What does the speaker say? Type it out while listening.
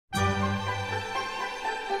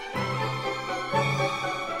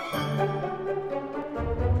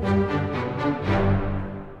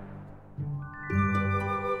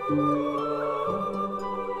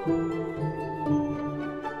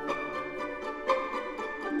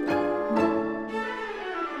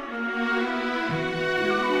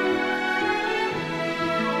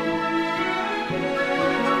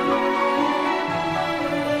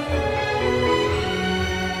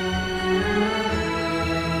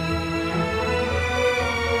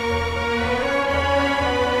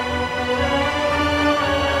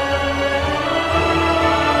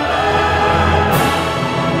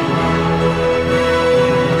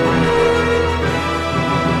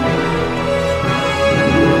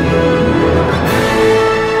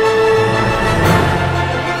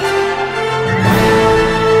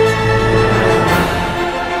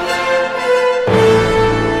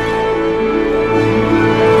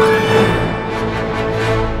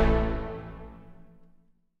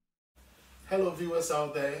Hello viewers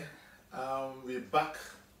out there, we're back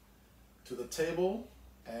to the table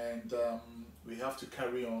and we have to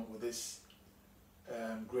carry on with this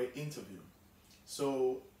great interview.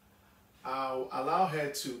 So I'll allow her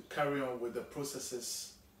to carry on with the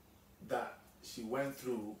processes that she went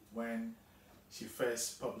through when she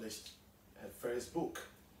first published her first book.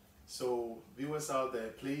 So viewers out there,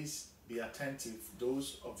 please be attentive.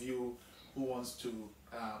 Those of you who want to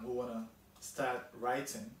start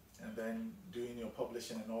writing and then doing your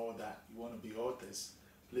publishing and all that, you want to be authors,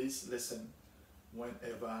 please listen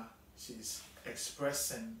whenever she's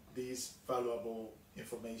expressing these valuable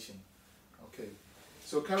information. Okay,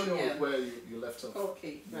 so carry on with where you left off.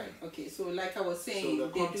 Okay, right. Okay, so like I was saying, so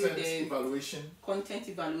they do the content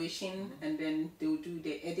evaluation, and then they'll do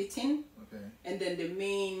the editing, okay, and then the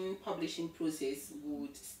main publishing process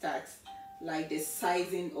would start. Like the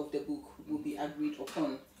sizing of the book will be agreed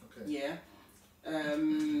upon. Okay. Yeah.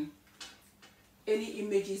 Any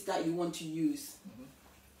images that you want to use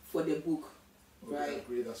for the book,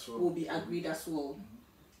 will be agreed as well.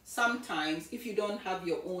 Sometimes if you don't have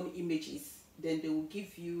your own images, then they will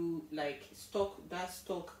give you like stock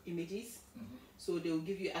images. So they will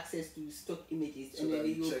give you access to stock images, so and then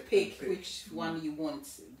you pick which one you want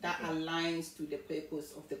that aligns to the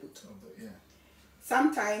purpose of the book.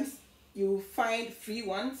 Sometimes you find free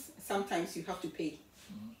ones, sometimes you have to pay.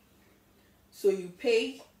 So you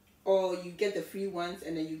pay, or you get the free ones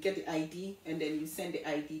and then you get the ID and then you send the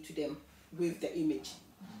ID to them with the image.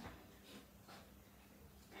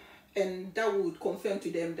 And that would confirm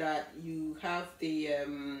to them that you have the,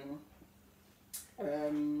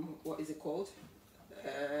 what is it called?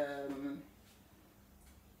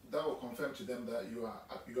 That will confirm to them that you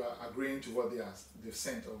are agreeing to what they've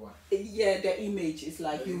sent, or what? Yeah, the image is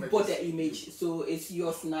like you bought the image, so it's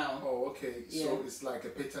yours now. Oh, okay. Yeah. So it's like a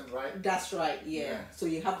patent, right? That's right. Yeah. So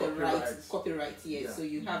you have the right copyright. Yeah. So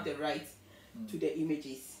you have the right to the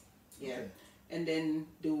images. Yeah. Okay. And then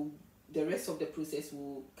the rest of the process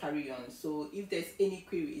will carry on. So if there's any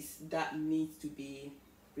queries that needs to be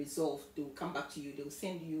resolved, they will come back to you. They will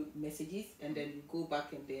send you messages, and then you go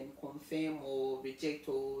back and then confirm or reject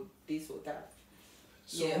or this or that.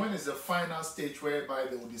 So when is the final stage whereby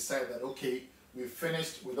they will decide that okay, we've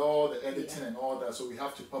finished with all the editing and all that, so we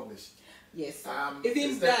have to publish? Yes.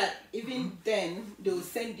 Even then they will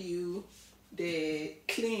send you the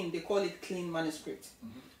clean, they call it clean manuscript.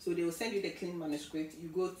 So they will send you the clean manuscript. You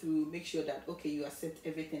go through, make sure that okay, you accept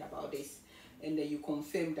everything about this, and then you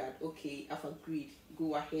confirm that okay, I've agreed.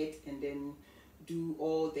 Go ahead and then do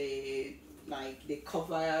all the the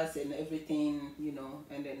covers and everything, you know,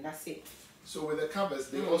 and then that's it. So with the covers,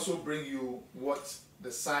 they also bring you what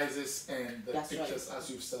the sizes and the pictures as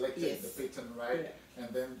you've selected the pattern, right? Yeah.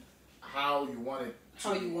 And then how you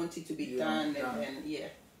want it to be done, and then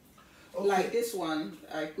Okay. Like this one,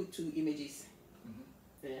 I put 2 images.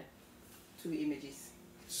 Yeah, 2 images.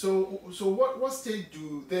 So what stage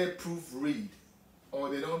do they proofread, or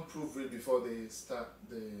they don't proofread before they start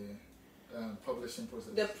the publishing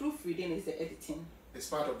process? The proofreading is the editing. It's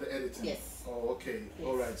part of the editing? Yes. Oh, okay. Yes.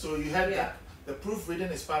 All right. So you had that. The proofreading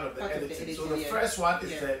is part of the editing. So the first one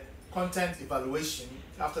is the content evaluation.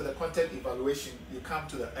 After the content evaluation, you come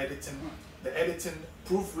to the editing. The editing,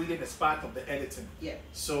 proofreading is part of the editing. Yeah.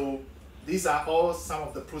 So these are all some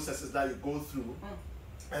of the processes that you go through.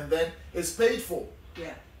 And then it's paid for.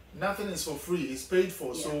 Yeah. Nothing is for free. It's paid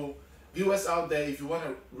for. Yeah. So viewers out there, if you want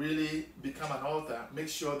to really become an author, make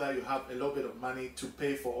sure that you have a little bit of money to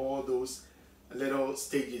pay for all those little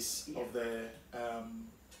stages of the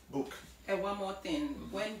book. And one more thing,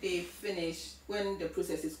 when they finish, when the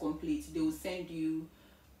process is complete, they will send you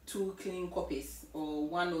 2 clean copies, or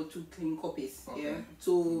 1 or 2 clean copies. Okay. Yeah.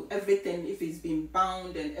 So everything, if it's been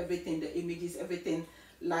bound and everything, the images, everything,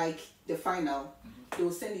 like the final, they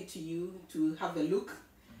will send it to you to have a look.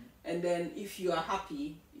 And then if you are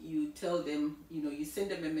happy, you tell them, you know, you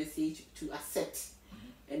send them a message to accept,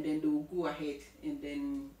 and then they will go ahead and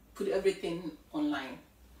then put everything online.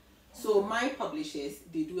 So my publishers,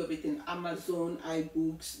 they do everything. Amazon,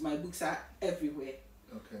 iBooks, my books are everywhere.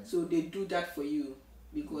 Okay. So they do that for you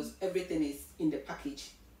because everything is in the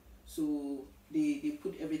package. So they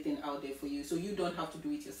put everything out there for you, so you don't have to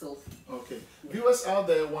do it yourself. Okay. Yeah. Viewers out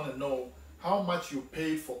there want to know how much you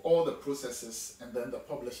paid for all the processes and then the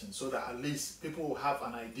publishing, so that at least people will have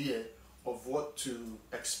an idea of what to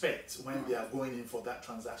expect when they are going in for that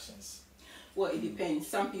transactions. Well, it depends.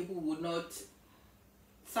 Some people would not.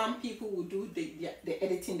 Some people will do the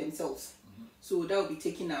editing themselves, so that will be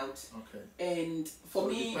taken out. Okay. And for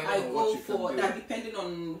me, I go for that depending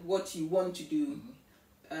on what you want to do.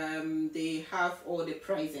 They have all the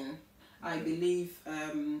pricing. I believe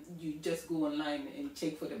you just go online and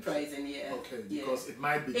check for the price, and Okay, because it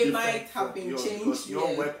might be it different. might have been because changed.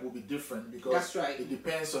 your work will be different because that's right. it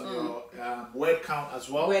depends on your word count as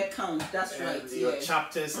well. Word count, that's and right. Your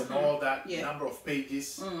chapters and all that, number of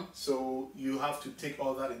pages. So you have to take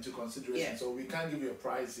all that into consideration. So we can't give you a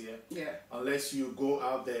price here unless you go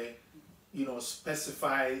out there, you know,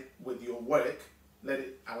 specify with your work, let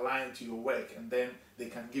it align to your work, and then they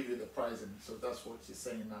can give you the pricing. So that's what she's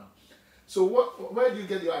saying now. So where do you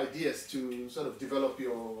get your ideas to sort of develop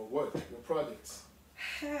your work, your projects?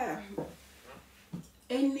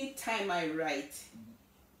 Anytime I write,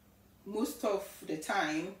 most of the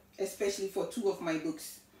time, especially for 2 of my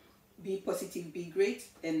books, Be Positive, Be Great,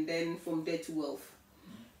 and then From Debt to Wealth,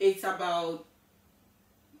 it's about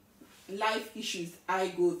life issues I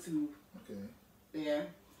go through. Okay. Yeah.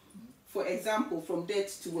 For example, From Debt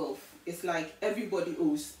to Wealth, it's like everybody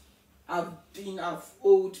owes. I've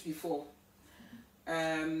owed before.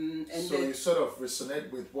 And so then, you sort of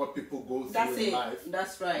resonate with what people go through in life.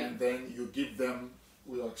 That's right. And then you give them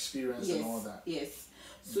your experience and all that. Yes.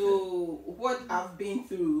 So what I've been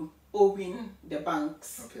through, owing the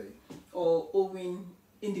banks, or owing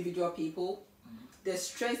individual people, the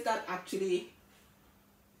stress that actually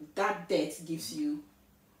that debt gives you,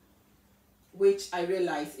 which I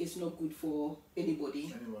realize is not good for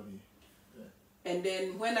anybody. And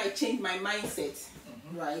then when I changed my mindset,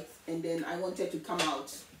 right, and then I wanted to come out,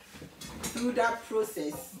 through that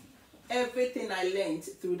process, everything I learned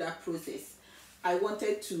through that process, I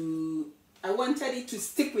wanted it to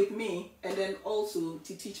stick with me, and then also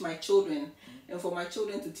to teach my children, and for my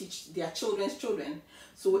children to teach their children's children.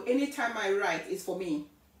 So anytime I write, it's for me,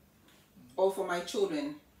 or for my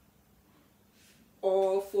children,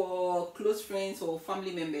 or for close friends or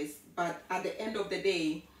family members. But at the end of the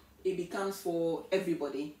day, it becomes for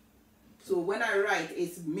everybody. So when I write,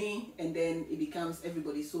 it's me, and then it becomes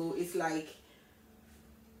everybody. So it's like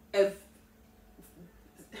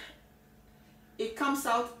it comes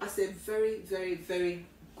out as a very, very, very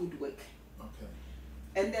good work. Okay.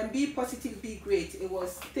 And then Be Positive, Be Great. It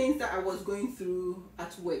was things that I was going through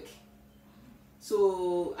at work.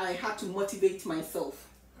 So I had to motivate myself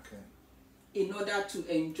in order to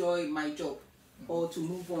enjoy my job, or to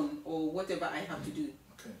move on, or whatever I have to do.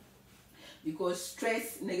 Because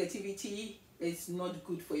stress, negativity is not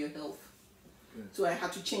good for your health. So I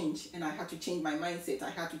had to change, and I had to change my mindset. I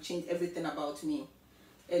had to change everything about me.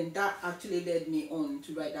 And that actually led me on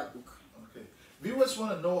to write that book. Okay. Viewers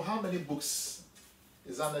want to know how many books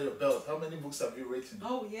is under your belt. How many books have you written?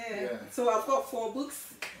 Oh, yeah. So I've got 4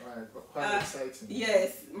 books. Right, quite exciting.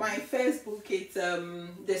 Yes. My first book is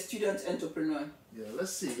The Student Entrepreneur. Yeah,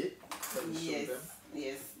 let's see it. Let me show them.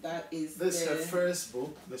 Yes, that is this her first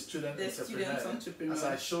book, The Student Entrepreneur. As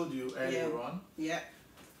I showed you earlier on. Yeah.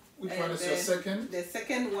 Which one is your second? The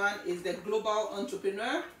second one is The Global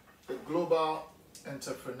Entrepreneur. The Global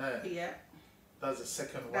Entrepreneur. Yeah. That's the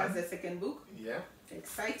second one. That's the second book. Yeah.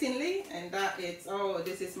 Excitingly, and that is,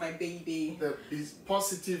 this is my baby. The Be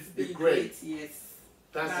Positive, Be Great. Yes.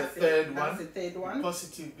 That's the third one. That's the third one.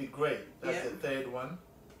 Positive, Be Great. That's the third one.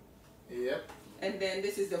 Yep. And then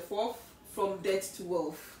this is the fourth, From Debt to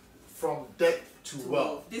Wealth. From Debt to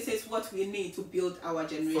Wealth. This is what we need to build our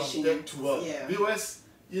generation. From Debt to Wealth. Yeah. Viewers,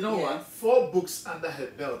 you know what? 4 books under her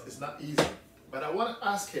belt is not easy. But I want to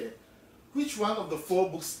ask her, which one of the 4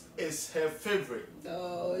 books is her favorite?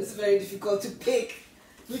 Oh, it's very difficult to pick.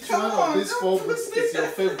 Which one of these 4 books is your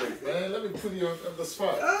favorite? Let me put you on the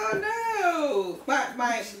spot. Oh no!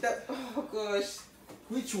 Oh gosh.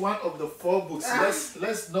 Which one of the 4 books?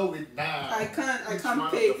 Let's know it now. I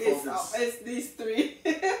can't pick. It's these 3.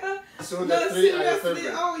 So the 3 are your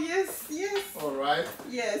favorite. Oh yes. All right.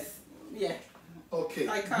 Yes. Yeah. Okay.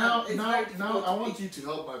 Now I want you to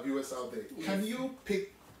help my viewers out there. Yes. Can you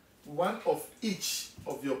pick one of each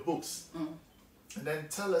of your books, and then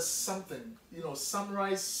tell us something?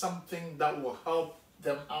 Summarize something that will help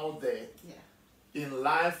them out there in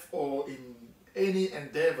life or in any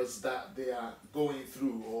endeavors that they are going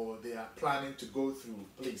through or they are planning to go through.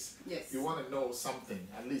 Please. Yes. You want to know something,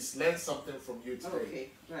 at least learn something from you today. Okay.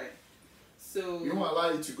 Right. So we won't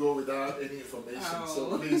allow you to go without any information.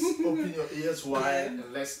 So please open your ears wide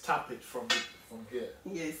and let's tap it from here.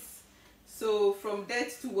 Yes. So From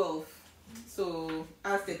Debt to Wealth. So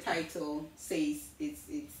as the title says, is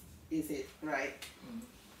it right?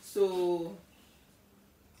 So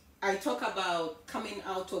I talk about coming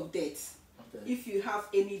out of debt. If you have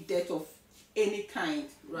any debt of any kind,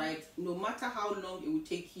 right, no matter how long it will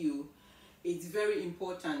take you, it's very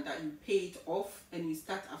important that you pay it off and you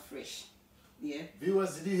start afresh. Yeah.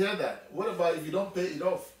 Viewers, did you hear that? What about if you don't pay it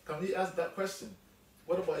off? Can we ask that question?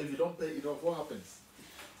 What about if you don't pay it off? What happens?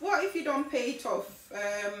 Well, if you don't pay it off,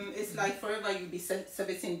 it's like forever you'll be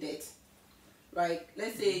servicing debt, right?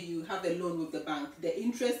 Let's say you have a loan with the bank. The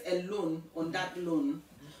interest alone on that loan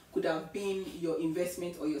could have been your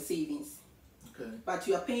investment or your savings. Okay. But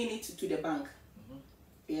you are paying it to the bank.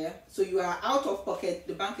 Yeah. So you are out of pocket.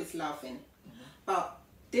 The bank is laughing. But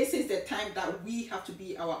this is the time that we have to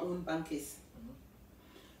be our own bankers.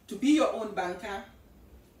 To be your own banker,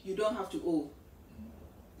 you don't have to owe.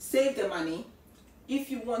 Save the money. If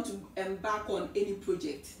you want to embark on any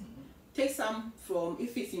project, take some from,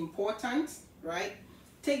 if it's important, right?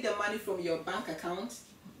 Take the money from your bank account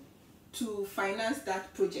to finance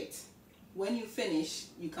that project. When you finish,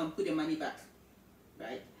 you can put the money back,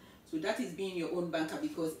 right? So that is being your own banker,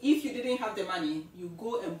 because if you didn't have the money, you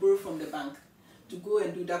go and borrow from the bank to go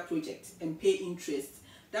and do that project and pay interest.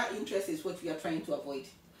 That interest is what we are trying to avoid.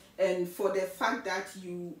 And for the fact that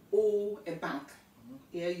you owe a bank,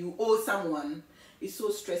 yeah, you owe someone, it's so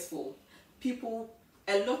stressful.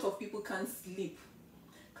 A lot of people can't sleep,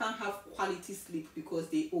 can't have quality sleep because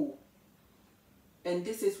they owe. And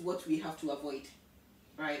this is what we have to avoid,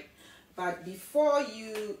 right? But before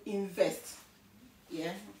you invest,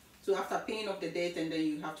 yeah, so after paying off the debt and then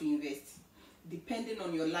you have to invest, depending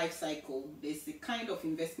on your life cycle, there's the kind of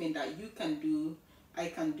investment that you can do, I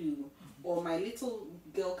can do, or my little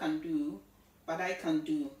girl can do, but I can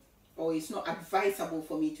do, or it's not advisable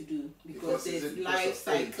for me to do because there's life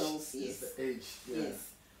cycles. Yes. It's the age. Yeah.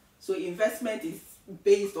 Yes. So investment is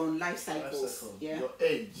based on life cycles. Life cycle. Yeah. Your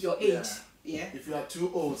age. Your age. Yeah. If you are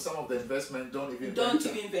too old, some of the investment don't even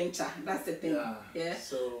venture. That's the thing. Yeah.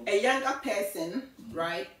 So a younger person,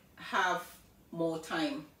 right, have more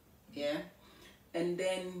time. Yeah. And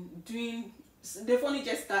then they've only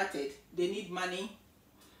just started. They need money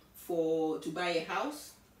to buy a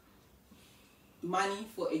house, money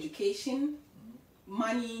for education,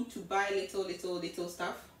 money to buy little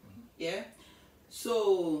stuff. Yeah.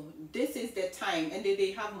 So this is the time, and then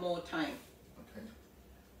they have more time. Okay.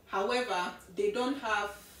 However, they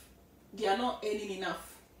are not earning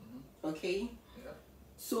enough. Okay. Yeah.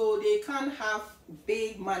 So they can't have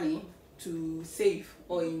big money to save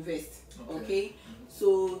or invest. Okay.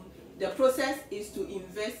 So the process is to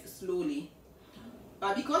invest slowly.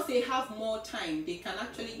 But because they have more time, they can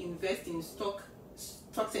actually invest in stocks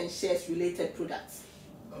and shares related products.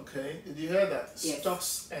 Okay, did you hear that? Yes.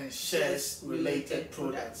 Stocks and shares related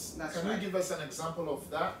products. That's Can right. you give us an example of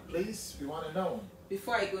that, please? We want to know.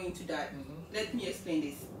 Before I go into that, let me explain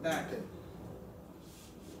this. That Okay.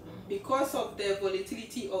 because of the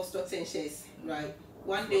volatility of stocks and shares, right?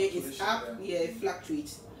 One day it's up, it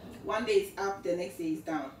fluctuates. One day it's up, the next day it's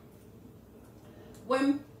down.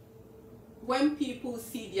 When people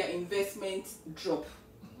see their investment drop,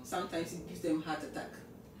 sometimes it gives them heart attack.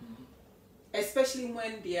 Especially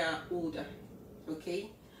when they are older, okay?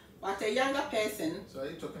 But a younger person... So are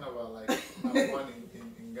you talking about like number one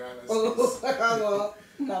in Ghana? well,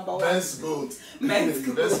 number one. Men's gold. Men's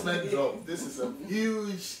gold. Investment drop. This is a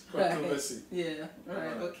huge controversy. Right. Yeah,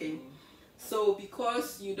 right, okay. So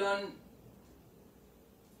because you don't...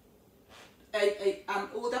 an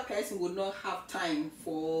older person would not have time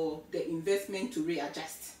for the investment to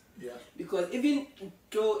readjust. Yeah. Because even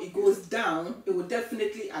though it goes down, it will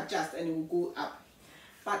definitely adjust and it will go up.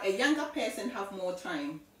 But a younger person have more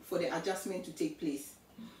time for the adjustment to take place.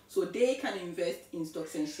 So they can invest in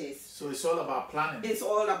stocks and shares. So it's all about planning. It's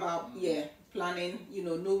all about, planning,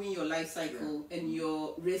 knowing your life cycle and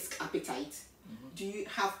your risk appetite. Do you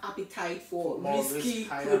have appetite for risky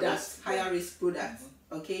products, higher risk products?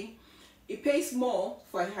 Okay. It pays more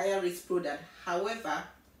for a higher risk product. However,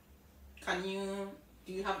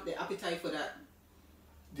 do you have the appetite for that?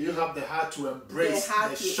 Do you have the heart to embrace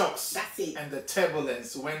the shocks and the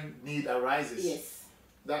turbulence when need arises? Yes.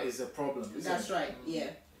 That is a problem, isn't That's it? right, yeah.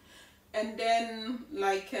 And then,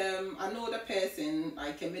 like an older person,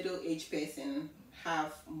 like a middle-aged person,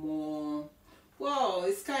 have more... Well,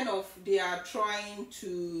 it's kind of, they are trying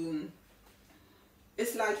to...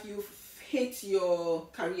 It's like you've hit your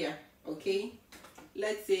career, okay?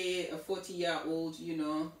 Let's say a 40-year-old,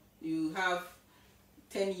 you have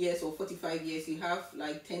 10 years or 45 years, you have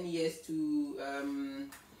like 10 years to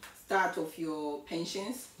start off your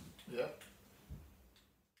pensions. Yeah.